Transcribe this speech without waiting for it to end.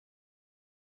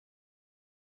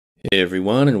Hey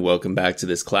everyone, and welcome back to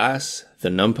this class, the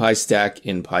Numpy stack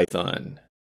in Python.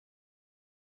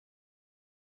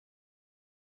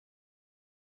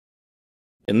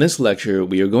 In this lecture,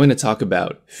 we are going to talk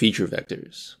about feature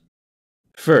vectors.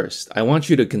 First, I want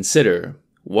you to consider,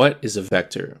 what is a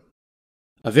vector?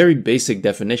 A very basic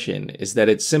definition is that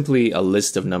it's simply a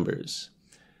list of numbers.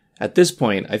 At this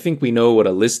point, I think we know what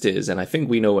a list is, and I think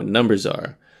we know what numbers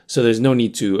are, so there's no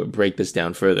need to break this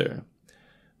down further.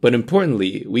 But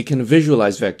importantly, we can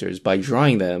visualize vectors by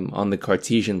drawing them on the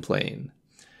Cartesian plane.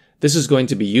 This is going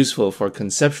to be useful for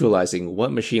conceptualizing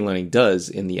what machine learning does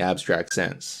in the abstract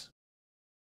sense.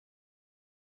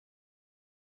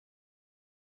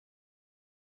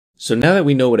 So now that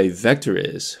we know what a vector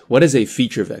is, what is a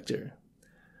feature vector?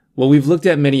 Well, we've looked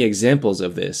at many examples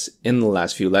of this in the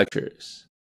last few lectures.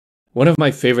 One of my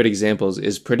favorite examples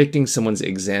is predicting someone's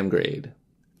exam grade.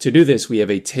 To do this, we have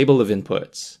a table of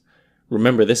inputs.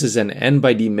 Remember, this is an n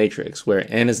by d matrix where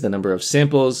n is the number of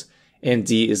samples and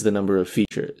d is the number of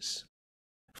features.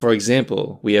 For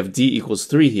example, we have d equals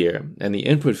 3 here, and the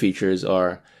input features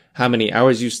are how many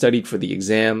hours you studied for the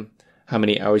exam, how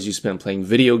many hours you spent playing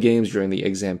video games during the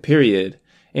exam period,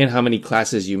 and how many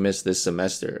classes you missed this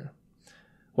semester.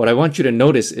 What I want you to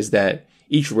notice is that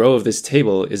each row of this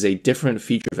table is a different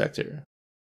feature vector.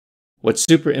 What's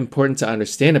super important to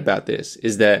understand about this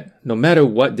is that no matter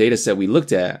what dataset we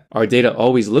looked at, our data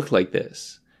always looked like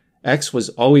this. X was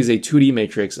always a 2D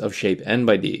matrix of shape n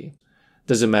by d.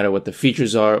 Doesn't matter what the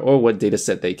features are or what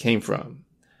dataset they came from.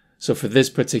 So for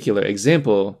this particular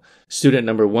example, student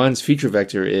number 1's feature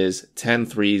vector is 10,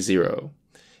 3, 0.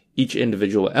 Each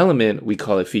individual element we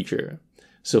call a feature.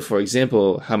 So for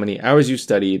example, how many hours you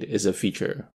studied is a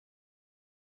feature.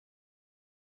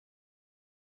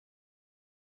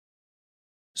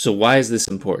 So why is this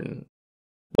important?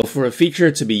 Well, for a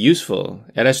feature to be useful,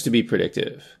 it has to be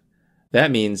predictive. That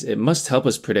means it must help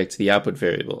us predict the output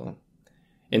variable.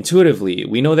 Intuitively,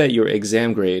 we know that your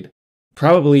exam grade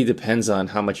probably depends on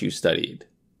how much you studied.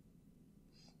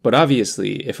 But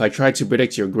obviously, if I tried to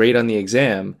predict your grade on the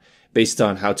exam based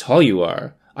on how tall you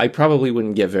are, I probably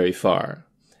wouldn't get very far.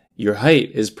 Your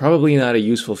height is probably not a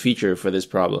useful feature for this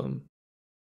problem.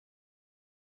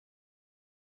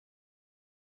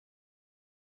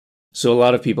 So a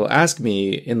lot of people ask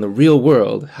me, in the real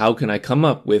world, how can I come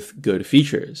up with good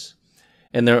features?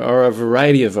 And there are a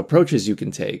variety of approaches you can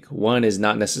take. One is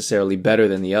not necessarily better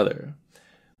than the other.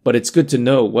 But it's good to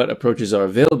know what approaches are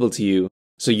available to you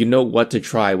so you know what to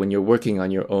try when you're working on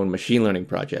your own machine learning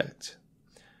project.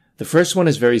 The first one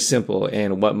is very simple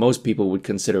and what most people would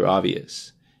consider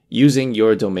obvious: using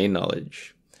your domain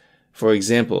knowledge. For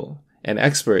example, an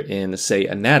expert in, say,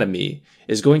 anatomy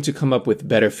is going to come up with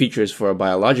better features for a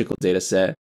biological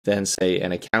dataset than, say,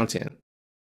 an accountant.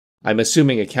 I'm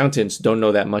assuming accountants don't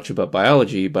know that much about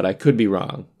biology, but I could be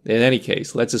wrong. In any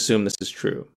case, let's assume this is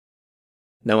true.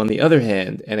 Now, on the other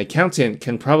hand, an accountant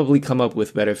can probably come up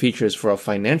with better features for a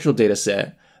financial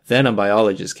dataset than a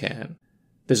biologist can.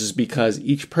 This is because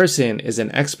each person is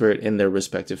an expert in their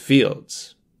respective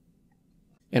fields.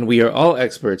 And we are all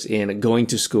experts in going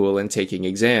to school and taking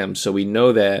exams, so we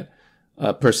know that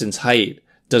a person's height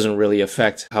doesn't really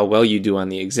affect how well you do on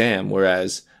the exam,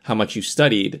 whereas how much you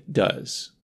studied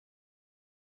does.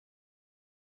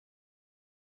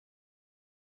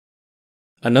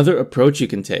 Another approach you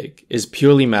can take is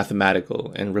purely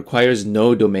mathematical and requires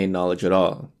no domain knowledge at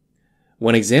all.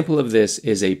 One example of this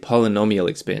is a polynomial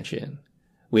expansion.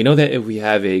 We know that if we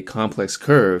have a complex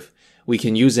curve, we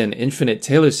can use an infinite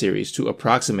Taylor series to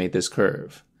approximate this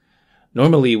curve.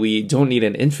 Normally, we don't need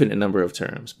an infinite number of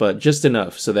terms, but just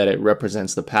enough so that it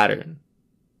represents the pattern.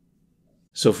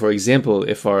 So for example,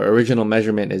 if our original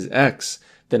measurement is x,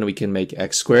 then we can make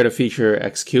x squared a feature,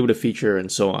 x cubed a feature,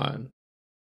 and so on.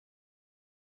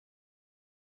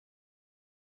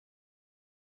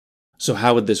 So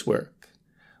how would this work?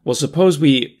 Well, suppose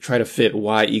we try to fit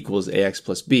y equals ax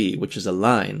plus b, which is a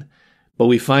line, but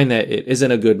we find that it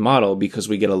isn't a good model because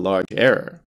we get a large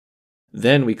error.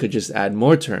 Then we could just add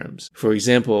more terms. For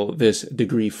example, this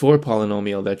degree 4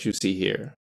 polynomial that you see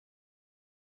here.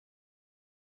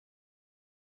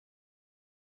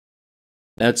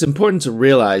 Now it's important to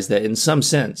realize that in some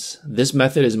sense, this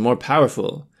method is more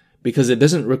powerful because it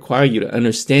doesn't require you to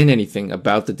understand anything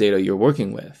about the data you're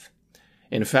working with.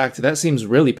 In fact, that seems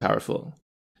really powerful.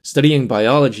 Studying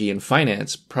biology and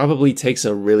finance probably takes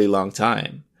a really long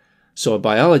time. So a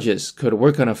biologist could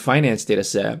work on a finance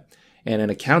dataset, and an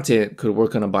accountant could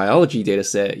work on a biology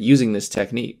dataset using this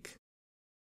technique.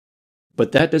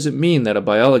 But that doesn't mean that a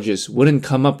biologist wouldn't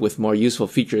come up with more useful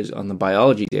features on the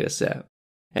biology dataset,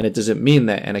 and it doesn't mean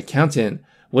that an accountant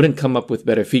wouldn't come up with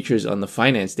better features on the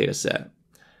finance dataset.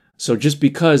 So just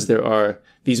because there are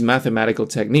these mathematical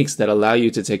techniques that allow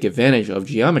you to take advantage of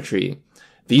geometry,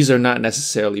 these are not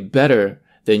necessarily better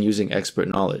than using expert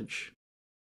knowledge.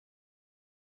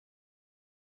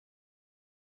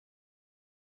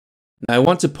 Now I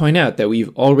want to point out that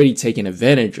we've already taken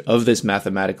advantage of this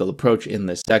mathematical approach in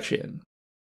this section.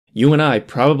 You and I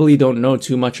probably don't know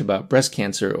too much about breast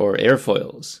cancer or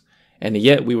airfoils, and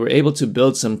yet we were able to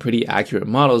build some pretty accurate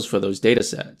models for those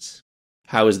datasets.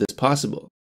 How is this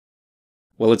possible?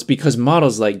 Well, it's because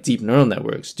models like deep neural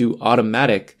networks do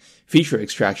automatic feature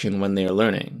extraction when they are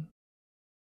learning.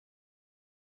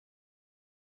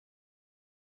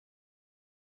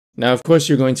 Now, of course,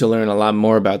 you're going to learn a lot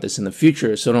more about this in the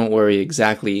future, so don't worry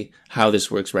exactly how this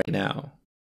works right now.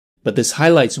 But this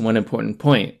highlights one important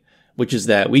point, which is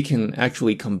that we can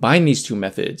actually combine these two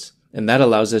methods, and that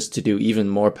allows us to do even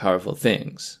more powerful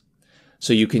things.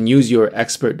 So you can use your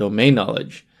expert domain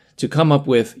knowledge to come up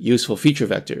with useful feature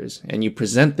vectors, and you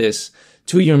present this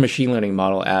to your machine learning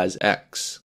model as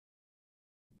X.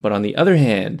 But on the other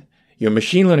hand, your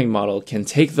machine learning model can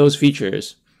take those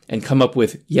features and come up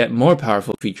with yet more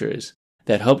powerful features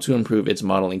that help to improve its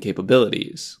modeling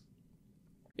capabilities.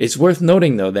 It's worth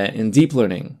noting though that in deep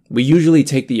learning, we usually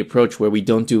take the approach where we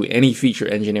don't do any feature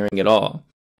engineering at all,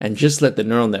 and just let the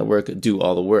neural network do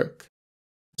all the work.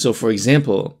 So for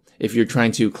example, if you're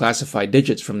trying to classify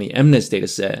digits from the MNIST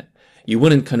dataset, you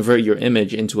wouldn't convert your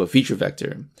image into a feature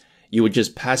vector. You would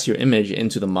just pass your image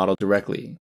into the model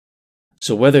directly.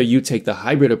 So whether you take the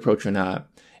hybrid approach or not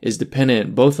is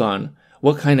dependent both on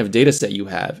what kind of dataset you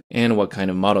have and what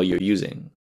kind of model you're using.